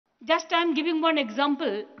Just I am giving one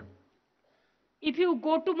example. If you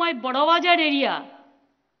go to my Badawazar area,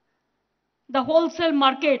 the wholesale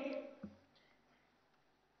market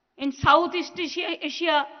in Southeast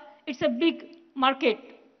Asia, it's a big market.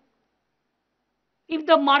 If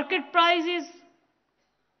the market price is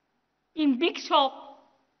in big shop,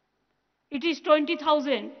 it is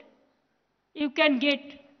 20,000, you can get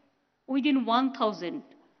within 1,000.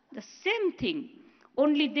 The same thing,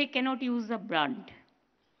 only they cannot use the brand.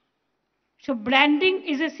 So branding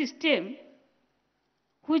is a system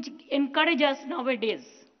which encourages nowadays.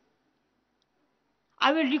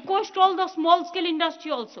 I will request all the small scale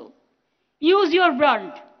industry also, use your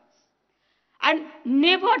brand and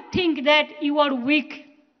never think that you are weak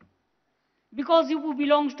because you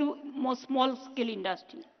belong to small scale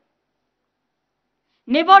industry.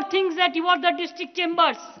 Never think that you are the district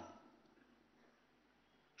chambers,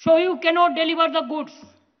 so you cannot deliver the goods.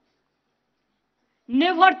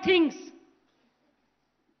 Never think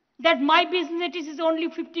that my business is only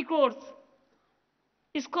 50 crores.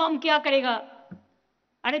 इसको हम क्या करेगा?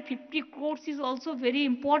 अरे 50 crores is also very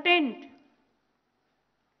important.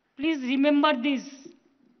 Please remember this.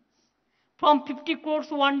 From 50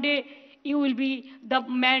 crores one day you will be the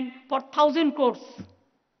man for 1,000 crores.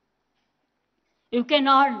 You can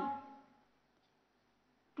earn.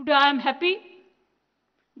 Today I am happy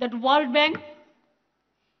that World Bank,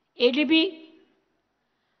 ADB,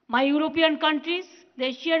 my European countries, the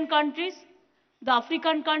Asian countries, the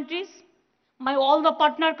African countries, my all the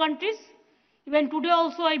partner countries, even today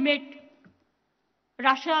also I met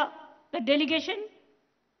Russia, the delegation,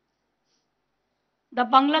 the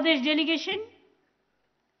Bangladesh delegation,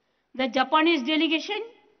 the Japanese delegation,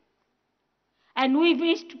 and we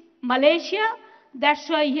missed Malaysia. That's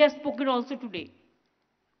why he has spoken also today.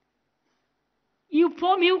 You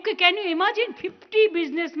from UK, can you imagine 50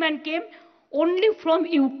 businessmen came only from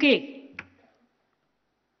UK?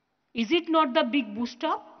 Is it not the big boost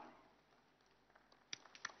up?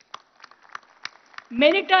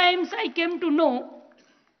 Many times I came to know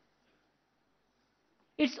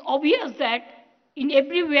it's obvious that in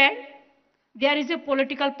everywhere there is a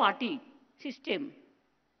political party system.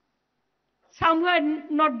 Somewhere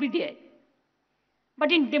not be there.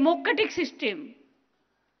 But in democratic system,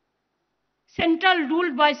 central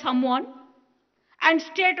ruled by someone and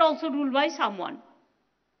state also ruled by someone.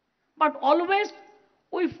 But always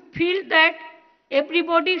we feel that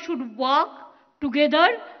everybody should work together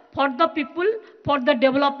for the people, for the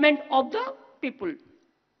development of the people.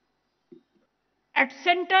 At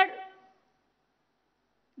center,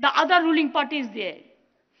 the other ruling party is there.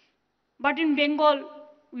 But in Bengal,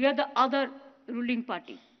 we are the other ruling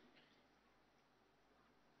party.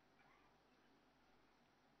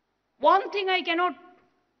 One thing I cannot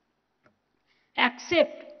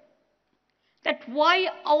accept, that why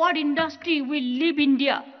our industry will leave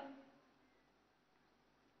India,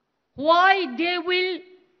 why they will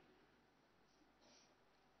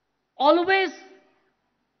always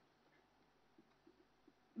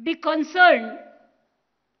be concerned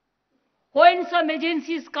when some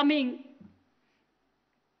agency is coming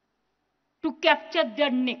to capture their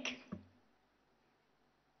neck.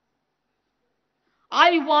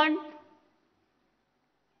 I want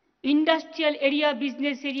industrial area,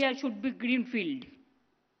 business area should be greenfield.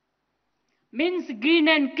 Means green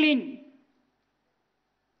and clean.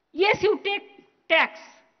 Yes, you take tax.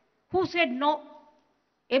 Who said no?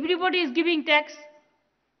 Everybody is giving tax.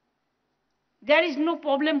 There is no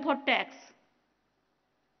problem for tax.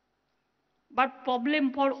 But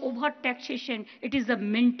problem for over taxation, it is a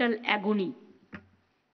mental agony.